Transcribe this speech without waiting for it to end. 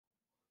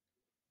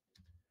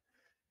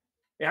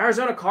The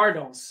Arizona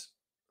Cardinals,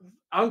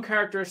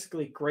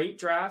 uncharacteristically great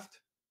draft.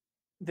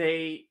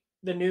 The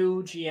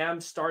new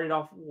GM started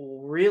off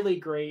really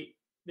great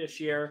this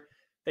year.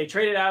 They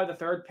traded out of the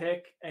third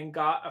pick and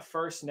got a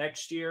first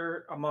next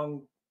year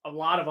among a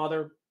lot of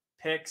other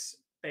picks.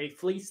 They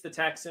fleeced the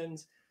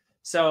Texans.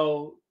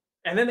 So,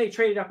 and then they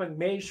traded up and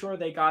made sure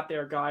they got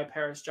their guy,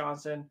 Paris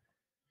Johnson.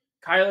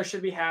 Kyler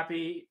should be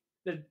happy.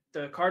 The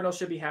Cardinals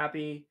should be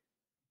happy.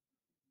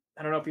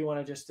 I don't know if you want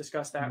to just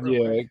discuss that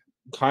real quick.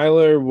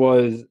 Kyler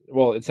was,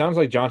 well, it sounds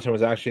like Johnson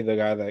was actually the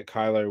guy that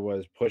Kyler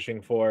was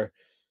pushing for.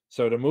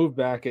 So to move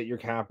back at your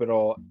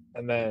capital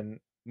and then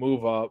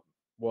move up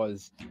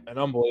was an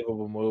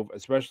unbelievable move,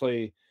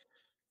 especially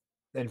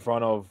in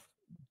front of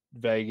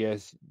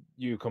Vegas.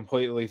 You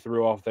completely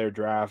threw off their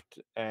draft,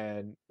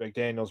 and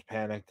McDaniels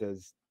panicked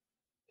as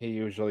he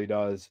usually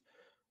does.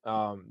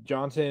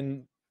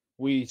 Johnson,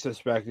 we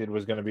suspected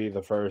was going to be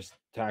the first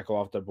tackle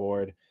off the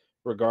board,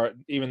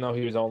 even though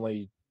he was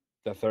only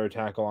the third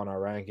tackle on our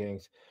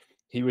rankings.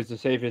 He was the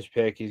safest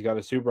pick. He's got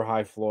a super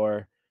high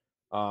floor,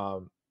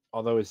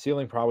 although his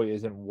ceiling probably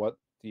isn't what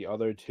the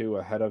other two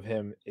ahead of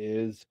him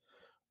is.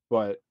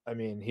 But, I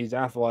mean, he's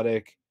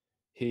athletic.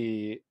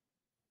 He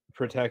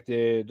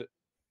protected,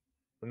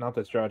 not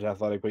that Stroud's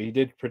athletic, but he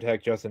did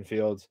protect Justin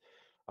Fields.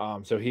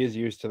 So he is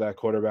used to that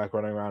quarterback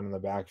running around in the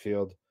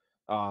backfield.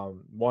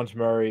 Once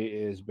Murray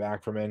is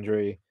back from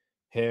injury,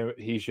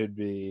 he should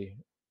be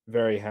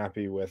very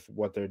happy with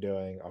what they're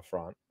doing up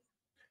front.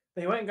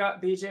 They went and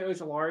got BJ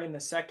Ojulari in the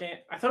second.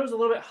 I thought it was a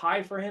little bit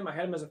high for him. I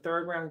had him as a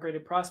third round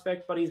graded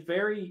prospect, but he's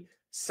very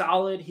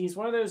solid. He's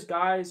one of those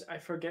guys, I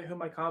forget who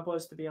my comp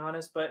was, to be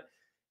honest, but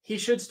he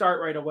should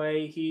start right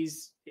away.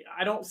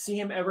 I don't see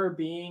him ever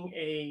being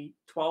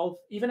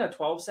even a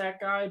 12 sack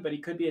guy, but he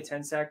could be a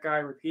 10 sack guy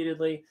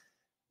repeatedly.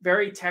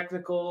 Very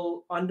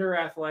technical, under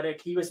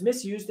athletic. He was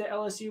misused at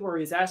LSU where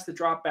he's asked to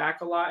drop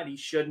back a lot, and he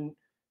shouldn't.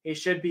 He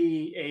should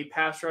be a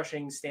pass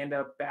rushing stand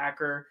up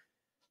backer.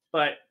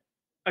 But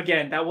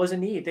again, that was a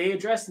need. They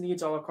addressed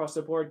needs all across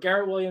the board.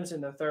 Garrett Williams in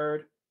the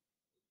third.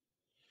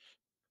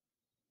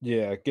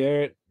 Yeah,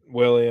 Garrett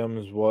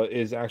Williams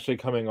is actually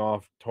coming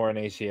off torn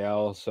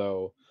ACL,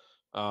 so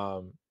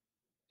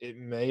it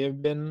may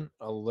have been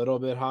a little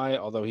bit high,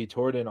 although he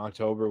tore it in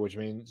October, which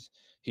means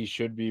he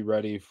should be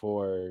ready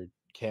for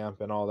camp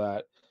and all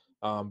that.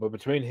 But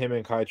between him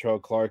and Kytrell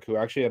Clark, who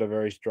actually had a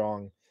very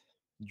strong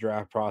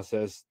draft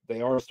process, they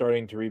are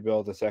starting to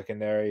rebuild the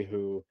secondary,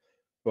 who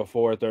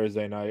before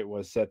Thursday night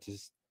was set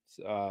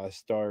to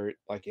start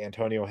like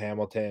Antonio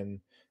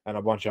Hamilton and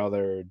a bunch of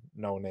other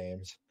no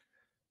names.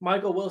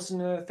 Michael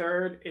Wilson in the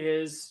third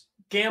is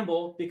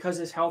gamble because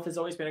his health has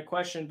always been a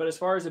question. But as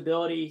far as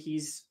ability,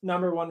 he's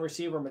number one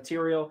receiver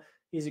material.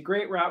 He's a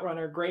great route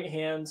runner, great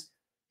hands.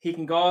 He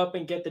can go up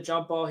and get the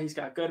jump ball. He's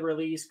got good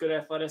release, good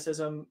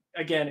athleticism.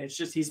 Again, it's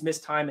just he's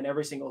missed time in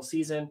every single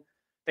season.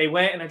 They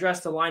went and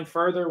addressed the line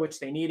further, which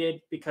they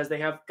needed because they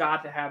have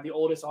got to have the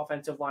oldest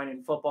offensive line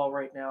in football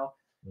right now.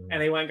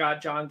 And they went and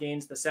got John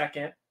Gaines the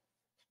second.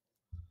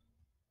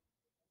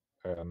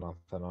 I got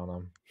nothing on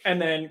him. And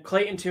then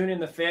Clayton Tune in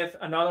the fifth,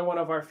 another one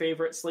of our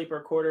favorite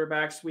sleeper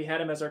quarterbacks. We had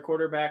him as our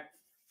quarterback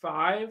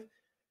 5.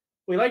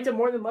 We liked him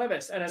more than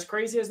Levis. And as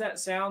crazy as that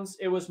sounds,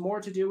 it was more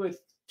to do with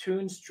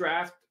Tune's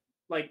draft,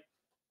 like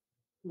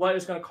what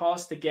it's going to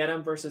cost to get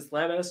him versus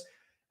Levis.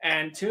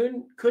 And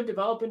Tune could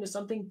develop into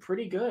something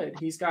pretty good.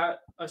 He's got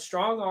a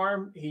strong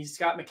arm. He's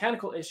got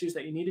mechanical issues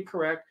that you need to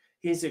correct.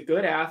 He's a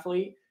good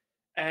athlete.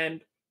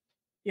 And,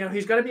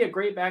 he's going to be a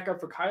great backup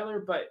for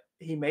Kyler, but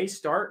he may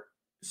start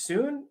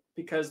soon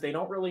because they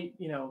don't really,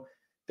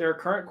 their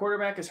current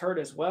quarterback is hurt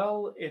as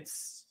well.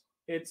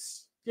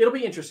 It'll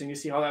be interesting to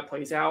see how that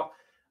plays out.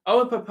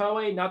 Owen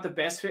Popoe, not the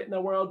best fit in the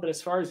world, but as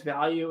far as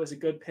value, is a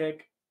good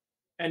pick.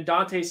 And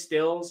Dante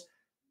Stills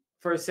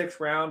for a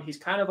 6th round. He's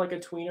kind of like a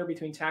tweener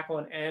between tackle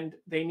and end.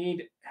 They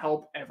need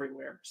help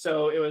everywhere.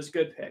 So it was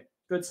good pick,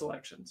 good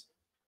selections.